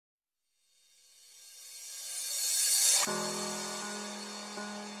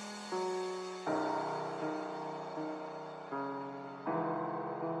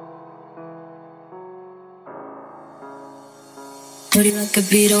Shorty, I could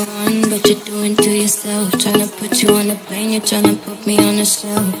be the one, but you're doing to yourself. Tryna put you on a plane, you're tryna put me on a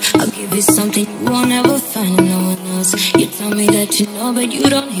shelf. I'll give you something you won't ever find in no one else. You tell me that you know, but you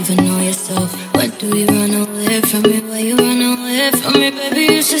don't even know yourself. Why do you run away from me? Why you run away from me?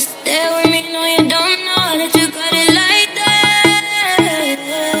 Baby, you should stay with me. No, you don't know that you got it like that.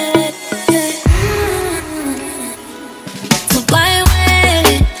 So why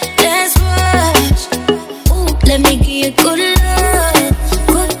wait? Let's rush. Ooh, let me give you good love,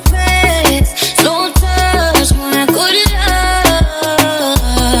 good praise, slow touch, wanna good love.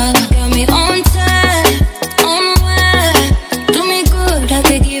 Got me on time, on where, do me good, I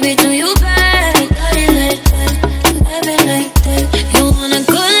could give it to you back. Got it like that, have it like that. You wanna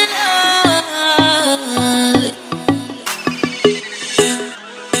good love.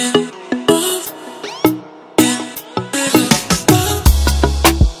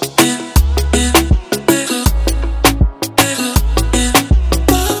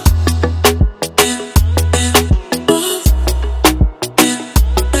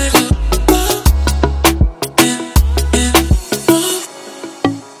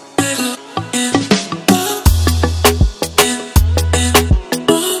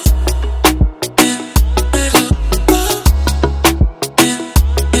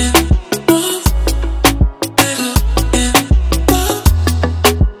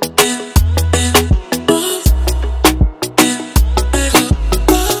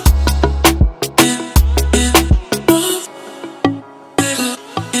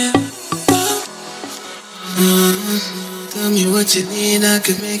 Tell me what you need, I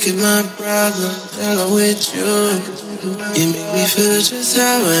could make it my problem. Girl, I'm with you. You make me feel just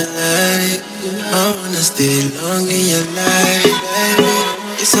how I like. I wanna stay long in your life, baby.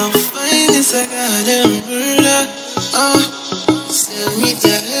 You're so fine, it's like a damn umbrella. Oh, send me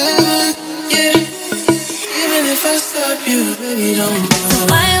to heaven, yeah. Even if I stop you, baby, don't mind.